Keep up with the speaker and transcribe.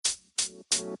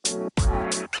No,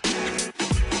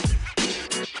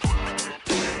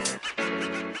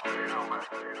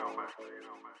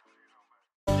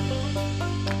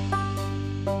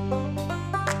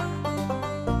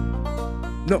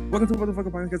 welcome to the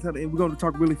motherfucking podcast, and we're going to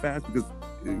talk really fast because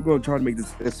we're going to try to make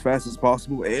this as fast as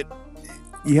possible. And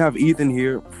you have Ethan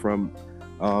here from,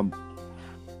 hey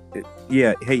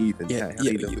Ethan. Yeah.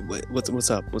 What's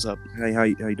up? Hey, how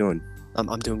you doing?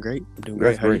 I'm doing great.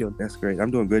 How are you doing? That's great.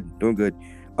 I'm doing good.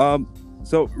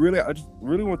 So really, I just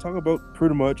really want to talk about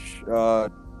pretty much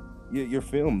your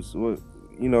films.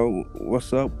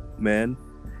 What's up, man?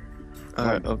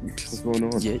 What's going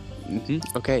on? Yeah.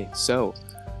 Mm-hmm. Okay, so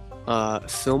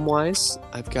film-wise,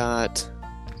 I've got...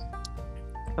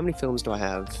 How many films do I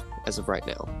have as of right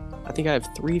now? I think I have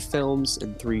 3 films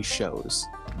and 3 shows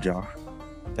that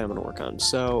I'm going to work on.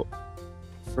 So,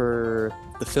 for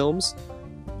the films,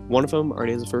 one of them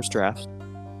already has a first draft,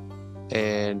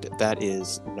 and that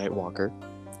is Nightwalker.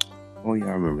 Oh, yeah,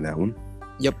 I remember that one.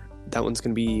 Yep, that one's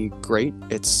going to be great.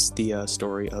 It's the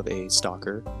story of a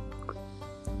stalker.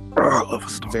 I love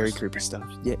stalkers. Very creepy stuff.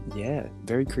 Yeah,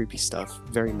 very creepy stuff.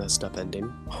 Very messed up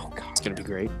ending. Oh, God. It's going to be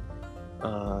great.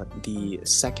 The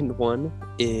second one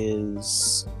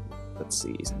is... Let's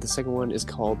see. The second one is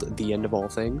called The End of All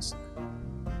Things.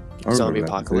 Zombie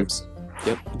Apocalypse.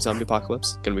 Yep, Zombie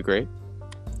Apocalypse. Gonna be great.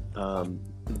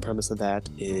 The premise of that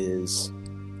is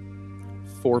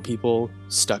 4 people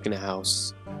stuck in a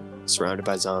house, surrounded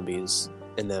by zombies,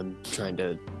 and them trying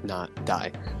to not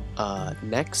die.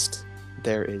 Next,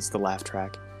 there is the laugh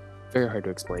track. Very hard to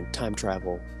explain. Time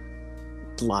travel.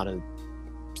 A lot of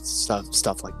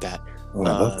stuff like that. Oh,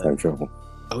 I love time travel.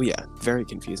 Oh yeah, very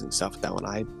confusing stuff with that one.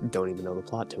 I don't even know the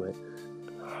plot to it.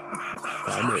 But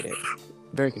I made it.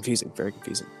 Very confusing.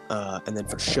 And then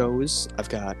for shows, I've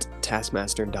got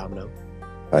Taskmaster and Domino,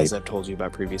 as I've told you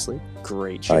about previously.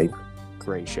 Great show.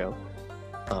 Great show.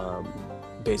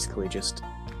 Basically just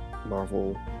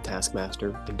Marvel,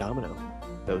 Taskmaster, and Domino.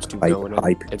 Those 2 going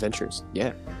on adventures.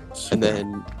 Yeah. And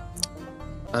then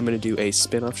I'm going to do a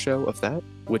spin-off show of that,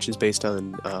 which is based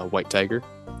on White Tiger.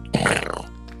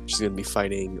 She's going to be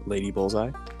fighting Lady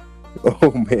Bullseye.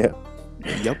 Oh, man.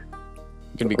 Yep.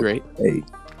 Going to be great. Hey.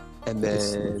 And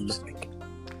then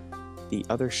the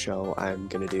other show I'm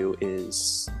going to do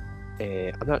is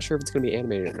I'm not sure if it's going to be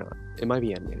animated or not. It might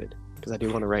be animated, because I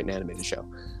do want to write an animated show.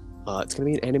 It's going to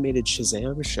be an animated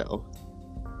Shazam show.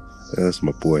 That's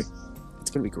my boy. It's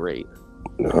going to be great.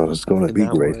 No, it's going to be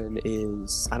great. One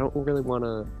is... I don't really want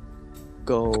to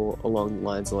go along the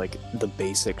lines of, like, the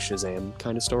basic Shazam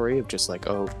kind of story of just, like,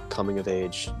 coming of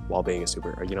age while being a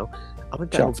superhero, you know? I'm going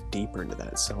to delve deeper into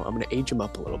that, so I'm going to age him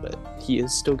up a little bit. He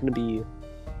is still going to be...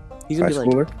 He's going to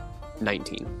be, like,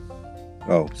 19.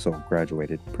 Oh, so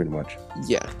graduated, pretty much.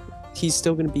 Yeah. He's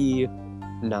still going to be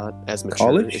not as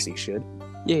mature as he should.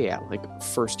 Yeah, like,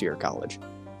 first year of college.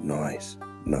 Nice.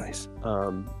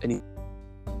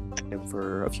 And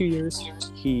for a few years,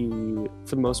 he,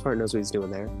 for the most part, knows what he's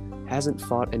doing there. Hasn't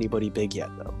fought anybody big yet,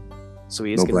 though. So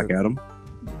he is Black Adam?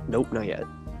 Nope, not yet.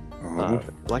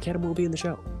 Black Adam will be in the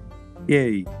show.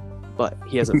 Yay. But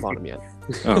he hasn't fought him yet.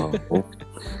 Oh.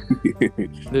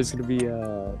 There's going to be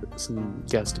some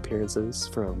guest appearances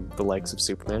from the likes of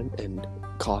Superman, and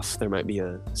there might be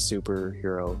a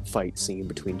superhero fight scene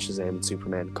between Shazam and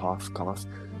Superman. Oh,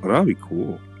 that'd be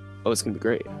cool. Oh, it's going to be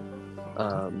great.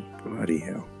 Bloody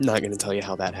hell. Not going to tell you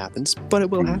how that happens, but it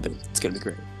will happen. It's going to be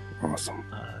great. Awesome.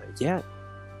 Yeah,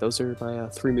 those are my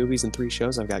 3 movies and 3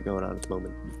 shows I've got going on at the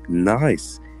moment.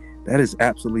 Nice. That is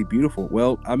absolutely beautiful.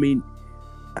 Well, I mean,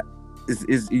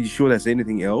 is you sure that's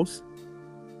anything else?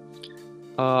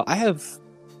 I have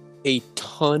a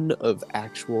ton of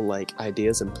actual, like,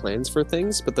 ideas and plans for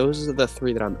things, but those are the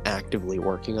 3 that I'm actively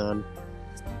working on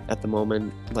at the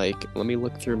moment. Like, let me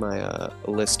look through my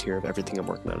list here of everything I'm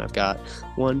working on. I've got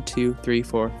 1, 2, 3,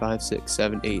 4, 5, 6,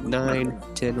 7, 8, 9,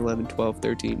 10, 11, 12,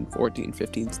 13, 14,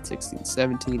 15, 16,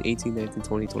 17, 18, 19,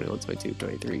 20, 21, 22,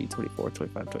 23, 24,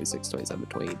 25, 26, 27,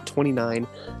 28, 29,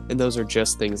 and those are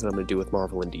just things that I'm going to do with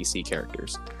Marvel and DC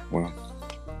characters. Wow.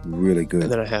 Really good.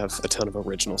 And then I have a ton of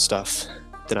original stuff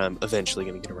that I'm eventually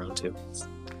going to get around to.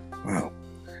 Wow.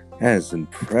 That is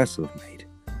impressive, mate.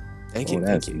 Thank you.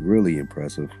 That's really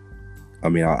impressive. I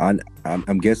mean,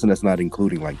 I'm guessing that's not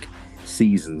including, like,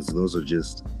 seasons. Those are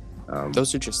just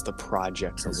the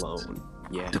projects alone.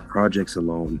 Yeah. The projects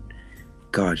alone.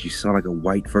 Gosh, you sound like a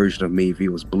white version of me if he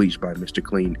was bleached by Mr.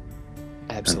 Clean.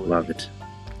 Absolutely. I love it.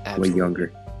 Absolutely. Way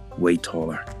younger, way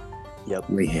taller. Yep.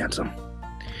 Way handsome.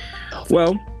 Oh,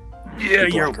 well, yeah,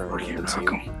 you're working.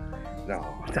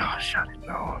 No, shut it.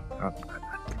 No.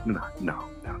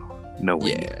 No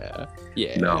way.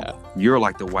 Yeah. No, you're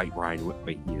like the white Ryan.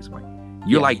 Wait, he is white.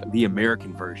 You're like the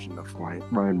American version of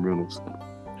Ryan Reynolds.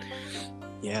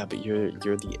 Yeah, but you're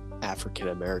the African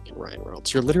American Ryan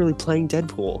Reynolds. You're literally playing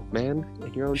Deadpool, man,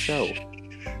 in your own show.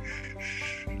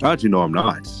 How'd you know I'm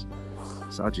not?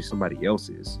 How'd somebody else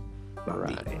is?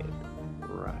 Right.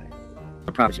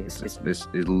 I promise you, this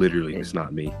is literally it's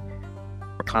not me.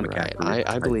 Right.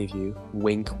 I believe you.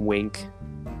 Wink, wink.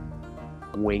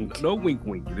 Wink. No wink,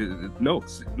 wink. No,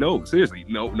 seriously.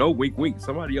 No wink, wink.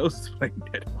 Somebody else is playing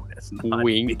Deadpool. That's not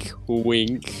wink, me.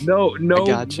 Wink. No,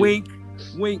 wink,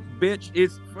 wink, bitch.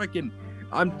 It's freaking.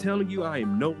 I'm telling you, I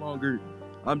am no longer.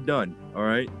 I'm done. All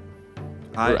right.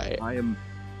 I am.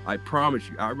 I promise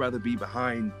you, I'd rather be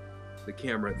behind the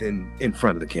camera than in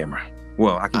front of the camera.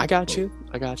 Well, I got you.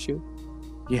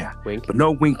 Yeah. Wink. But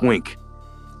no wink, wink.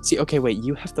 See, okay, wait.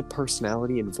 You have the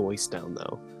personality and voice down,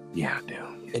 though. Yeah, I do.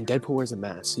 And Deadpool wears a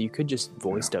mask, so you could just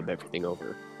voice dub everything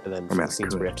over. And then for the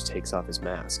scenes where he has to take off his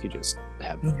mask, you just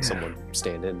have someone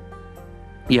stand in.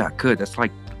 Yeah, I could. That's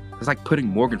like putting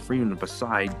Morgan Freeman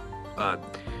beside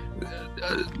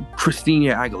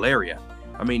Christina Aguilera.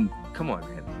 I mean, come on,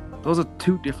 man. Those are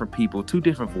two different people, two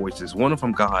different voices. One of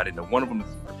them God, and one of them is,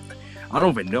 I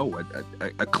don't even know,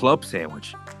 a club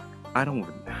sandwich. I don't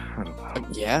know.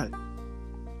 Yeah.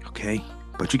 Okay,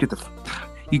 but you get the point.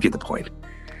 You get the point.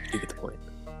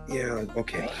 Yeah,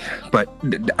 okay. But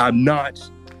I'm not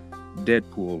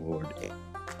Deadpool Lord.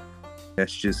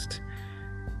 That's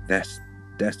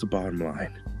the bottom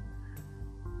line.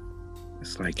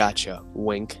 It's like, gotcha.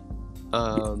 Wink.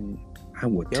 I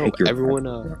would take your everyone.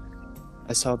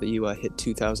 I saw that you hit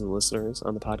 2,000 listeners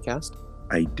on the podcast.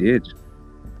 I did.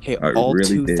 Hey, all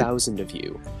really 2,000 of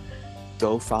you,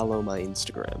 go follow my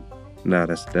Instagram. No,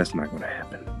 that's not going to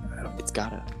happen. It's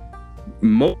gotta.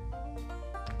 Most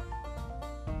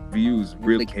views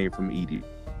really came from Edie.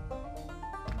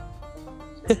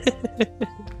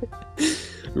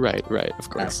 Right, of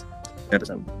course.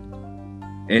 Episode.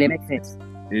 And it makes sense.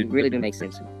 It really do make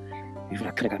sense. Even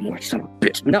I could have got more, son of a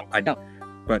bitch. No, I don't.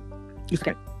 But it's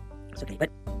okay. It's okay. But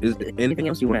is there anything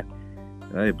else you want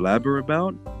to blabber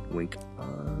about? Wink.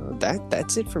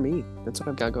 That's it for me. That's what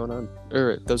I've got going on.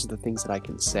 Or those are the things that I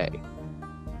can say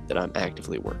that I'm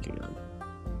actively working on.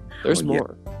 There's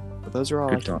more, but those are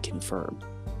all I can confirm.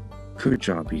 Good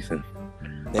job, Ethan.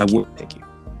 Thank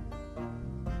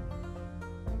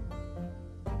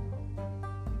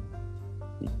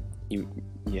you.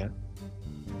 Yeah.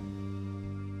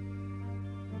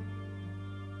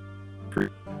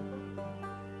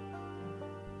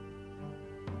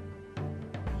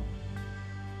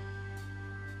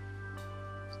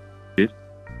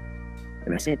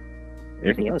 And that's it.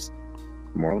 Everything else,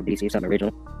 Marvel, DC, something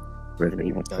original, Resident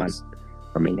Evil, nice.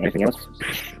 I mean, everything else,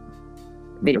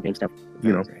 video game stuff,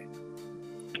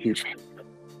 huge fan.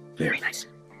 Very nice.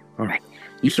 All right.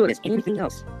 You sure there's anything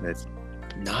else? That's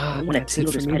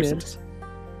it for me, man.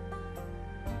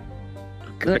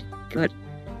 Good.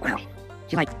 Well,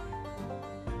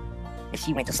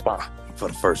 she went to spa for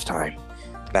the first time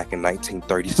back in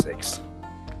 1936.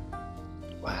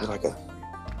 Wow. Like a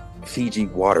Fiji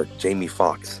water Jamie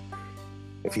Foxx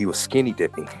if he was skinny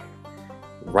dipping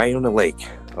right on the lake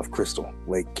of Crystal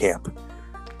Lake Camp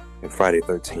in Friday the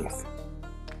 13th.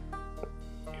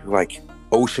 You're like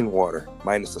ocean water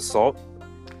minus the salt,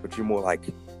 but you're more like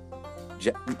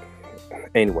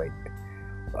anyway.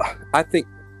 I think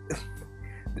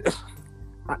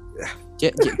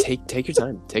take your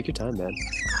time. Take your time, man.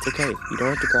 It's okay. You don't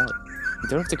have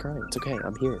to cry. It's okay.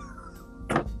 I'm here.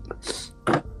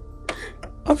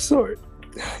 I'm sorry.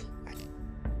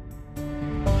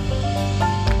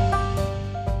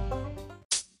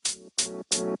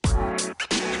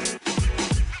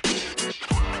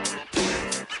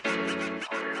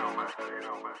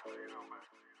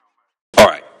 All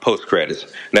right, post credits.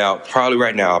 Now, probably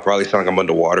right now, I'll probably sound like I'm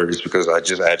underwater just because I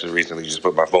just recently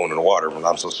put my phone in the water, and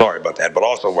I'm so sorry about that. But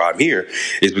also, why I'm here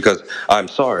is because I'm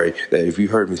sorry that if you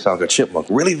heard me sound like a chipmunk,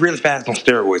 really, really fast on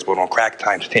steroids, but on crack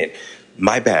times 10.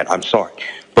 My bad. I'm sorry.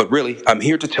 But really, I'm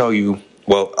here to tell you,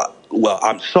 well,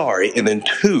 I'm sorry. And then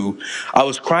two, I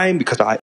was crying because